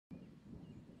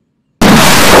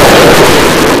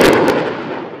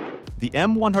The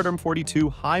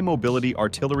M142 High Mobility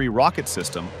Artillery Rocket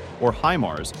System, or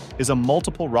HIMARS, is a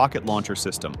multiple rocket launcher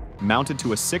system mounted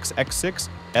to a 6x6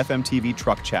 FMTV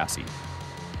truck chassis.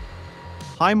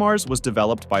 HIMARS was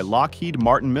developed by Lockheed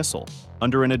Martin Missile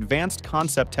under an Advanced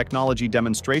Concept Technology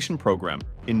Demonstration Program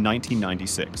in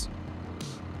 1996.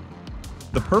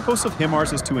 The purpose of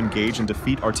HIMARS is to engage and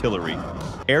defeat artillery,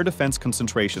 air defense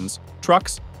concentrations,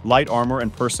 trucks, light armor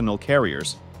and personnel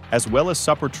carriers, as well as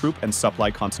suppor troop and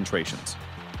supply concentrations.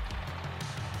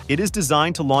 It is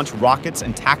designed to launch rockets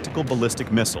and tactical ballistic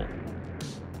missile.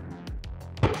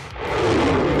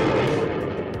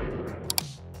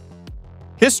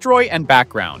 History and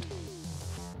background.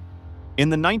 In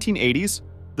the 1980s,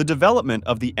 the development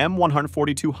of the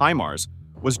M142 HIMARS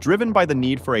was driven by the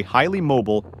need for a highly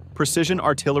mobile, precision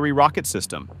artillery rocket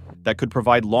system that could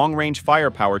provide long-range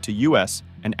firepower to U.S.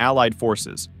 and Allied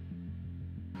forces.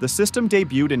 The system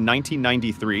debuted in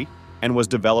 1993 and was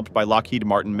developed by Lockheed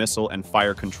Martin Missile and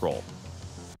Fire Control.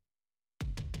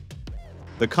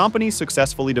 The company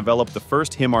successfully developed the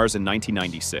first HIMARS in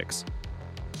 1996.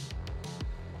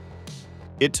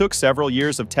 It took several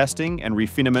years of testing and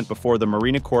refinement before the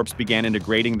Marine Corps began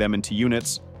integrating them into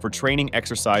units for training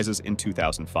exercises in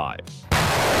 2005.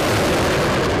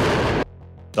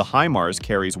 The HIMARS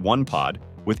carries one pod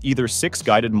with either 6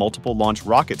 guided multiple launch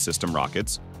rocket system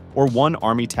rockets or 1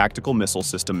 Army Tactical Missile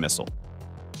System missile.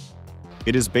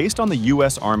 It is based on the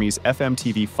U.S. Army's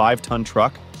FMTV 5-ton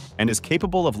truck and is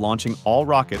capable of launching all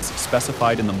rockets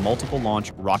specified in the multiple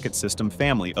launch rocket system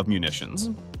family of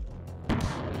munitions.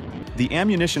 The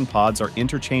ammunition pods are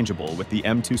interchangeable with the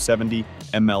M270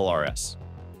 MLRS.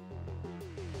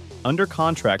 Under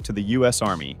contract to the U.S.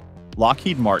 Army,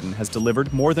 Lockheed Martin has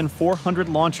delivered more than 400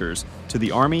 launchers to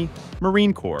the Army,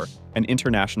 Marine Corps, and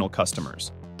international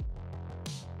customers.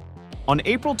 On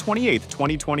April 28,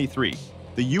 2023,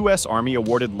 the U.S. Army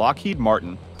awarded Lockheed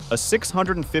Martin a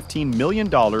 $615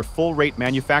 million full-rate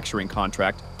manufacturing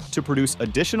contract to produce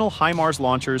additional HIMARS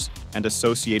launchers and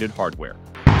associated hardware.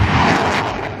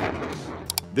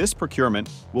 This procurement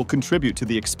will contribute to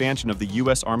the expansion of the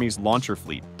U.S. Army's launcher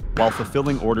fleet while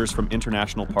fulfilling orders from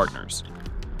international partners.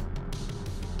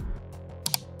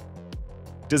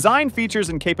 Design features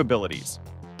and capabilities.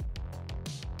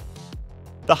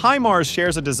 The HIMARS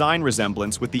shares a design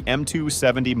resemblance with the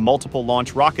M270 Multiple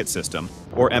Launch Rocket System,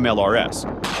 or MLRS,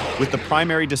 with the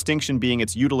primary distinction being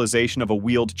its utilization of a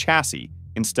wheeled chassis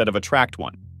instead of a tracked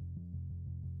one.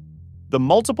 The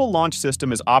multiple launch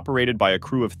system is operated by a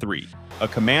crew of 3, a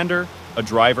commander, a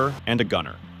driver, and a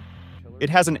gunner. It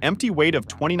has an empty weight of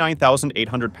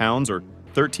 29,800 pounds or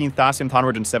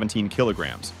 13,117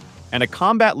 kilograms, and a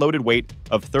combat-loaded weight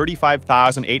of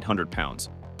 35,800 pounds,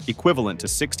 equivalent to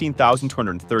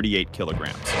 16,238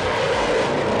 kilograms.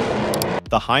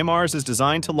 The HIMARS is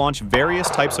designed to launch various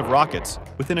types of rockets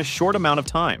within a short amount of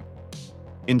time.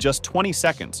 In just 20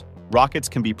 seconds, rockets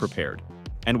can be prepared,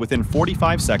 and within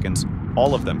 45 seconds,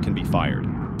 all of them can be fired.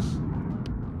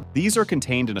 These are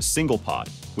contained in a single pod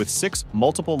with 6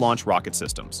 multiple launch rocket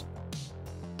systems.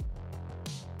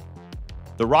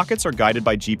 The rockets are guided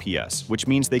by GPS, which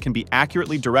means they can be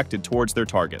accurately directed towards their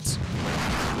targets.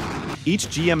 Each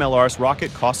GMLRS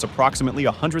rocket costs approximately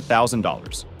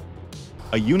 $100,000.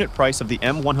 A unit price of the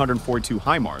M142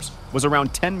 HIMARS was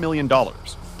around $10 million.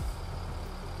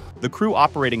 The crew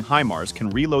operating HIMARS can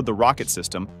reload the rocket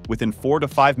system within 4 to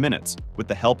 5 minutes with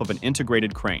the help of an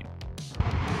integrated crane.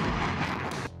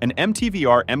 An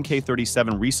MTVR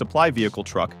Mk37 resupply vehicle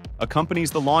truck accompanies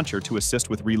the launcher to assist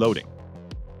with reloading.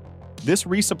 This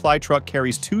resupply truck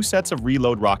carries 2 sets of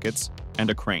reload rockets and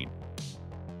a crane.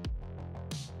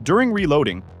 During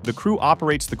reloading, the crew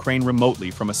operates the crane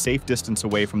remotely from a safe distance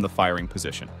away from the firing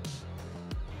position.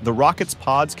 The rocket's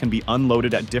pods can be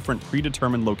unloaded at different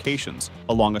predetermined locations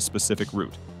along a specific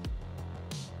route.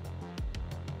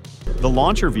 The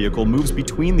launcher vehicle moves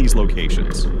between these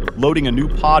locations, loading a new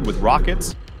pod with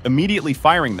rockets, immediately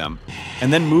firing them,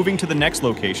 and then moving to the next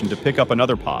location to pick up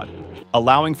another pod,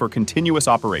 allowing for continuous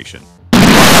operation.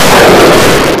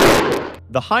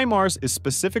 The HIMARS is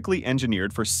specifically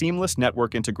engineered for seamless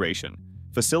network integration,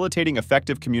 facilitating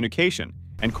effective communication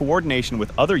and coordination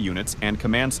with other units and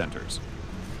command centers.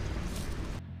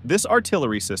 This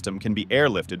artillery system can be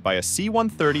airlifted by a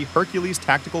C-130 Hercules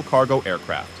tactical cargo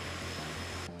aircraft.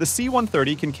 The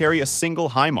C-130 can carry a single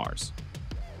HIMARS.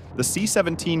 The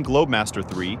C-17 Globemaster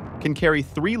III can carry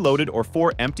 3 loaded or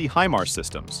 4 empty HIMARS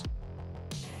systems.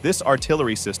 This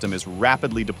artillery system is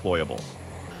rapidly deployable.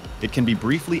 It can be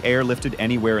briefly airlifted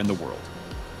anywhere in the world.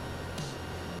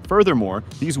 Furthermore,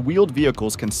 these wheeled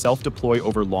vehicles can self-deploy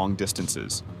over long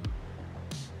distances.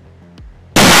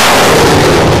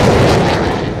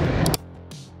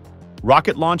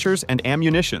 Rocket launchers and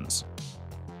ammunitions.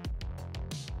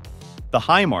 The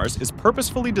HIMARS is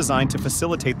purposefully designed to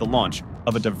facilitate the launch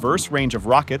of a diverse range of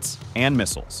rockets and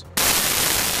missiles.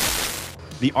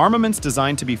 The armaments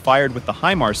designed to be fired with the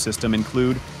HIMARS system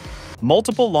include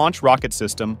Multiple Launch Rocket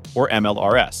System, or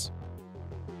MLRS.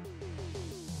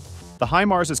 The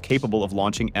HIMARS is capable of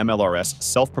launching MLRS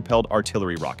self-propelled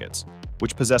artillery rockets,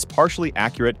 which possess partially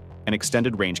accurate and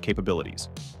extended range capabilities.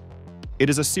 It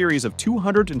is a series of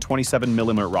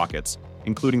 227mm rockets,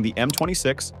 including the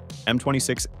M26,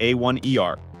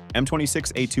 M26A1ER,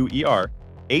 M26A2ER,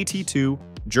 AT2,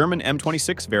 German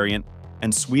M26 variant,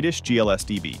 and Swedish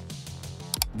GLSDB.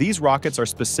 These rockets are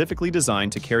specifically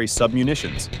designed to carry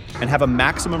submunitions and have a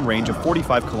maximum range of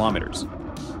 45 kilometers.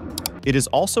 It is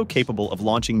also capable of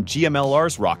launching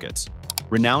GMLRS rockets,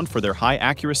 renowned for their high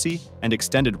accuracy and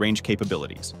extended range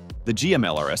capabilities. The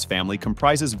GMLRS family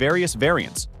comprises various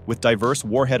variants with diverse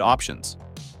warhead options.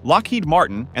 Lockheed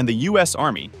Martin and the U.S.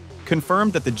 Army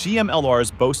confirmed that the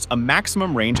GMLRS boasts a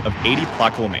maximum range of 80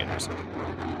 kilometers.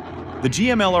 The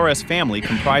GMLRS family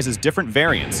comprises different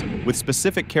variants with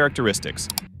specific characteristics,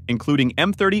 including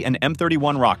M30 and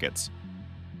M31 rockets.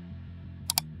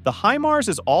 The HIMARS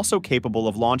is also capable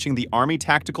of launching the Army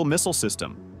Tactical Missile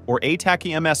System, or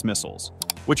ATACMS missiles,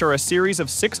 which are a series of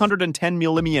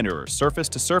 610mm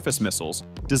surface-to-surface missiles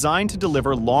designed to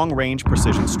deliver long-range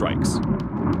precision strikes.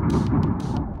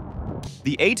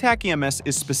 The ATACMS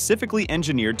is specifically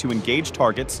engineered to engage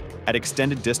targets at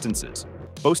extended distances,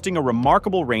 boasting a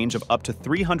remarkable range of up to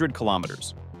 300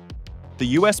 kilometers. The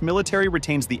U.S. military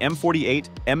retains the M48,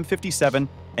 M57,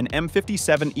 and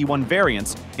M57E1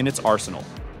 variants in its arsenal.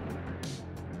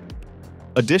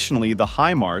 Additionally, the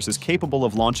HIMARS is capable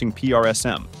of launching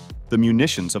PRSM, the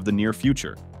munitions of the near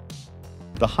future.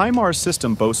 The HIMARS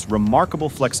system boasts remarkable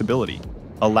flexibility,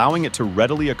 allowing it to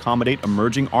readily accommodate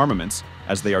emerging armaments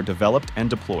as they are developed and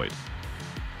deployed.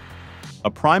 A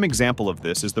prime example of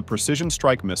this is the Precision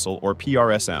Strike Missile, or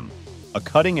PRSM, a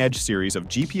cutting-edge series of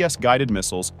GPS-guided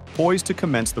missiles poised to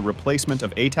commence the replacement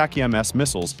of ATACMS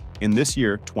missiles in this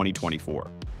year,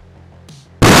 2024.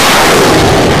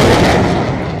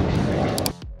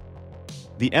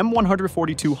 The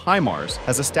M142 HIMARS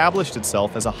has established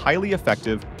itself as a highly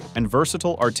effective and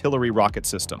versatile artillery rocket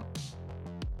system.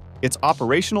 Its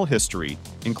operational history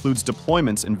includes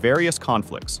deployments in various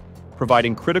conflicts,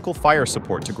 providing critical fire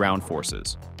support to ground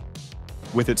forces.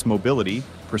 With its mobility,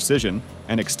 precision,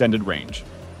 and extended range,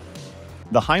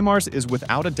 the HIMARS is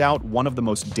without a doubt one of the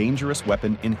most dangerous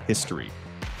weapons in history.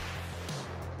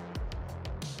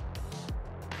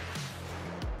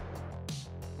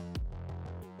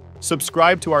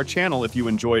 Subscribe to our channel if you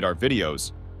enjoyed our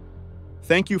videos.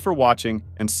 Thank you for watching,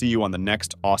 and see you on the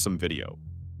next awesome video.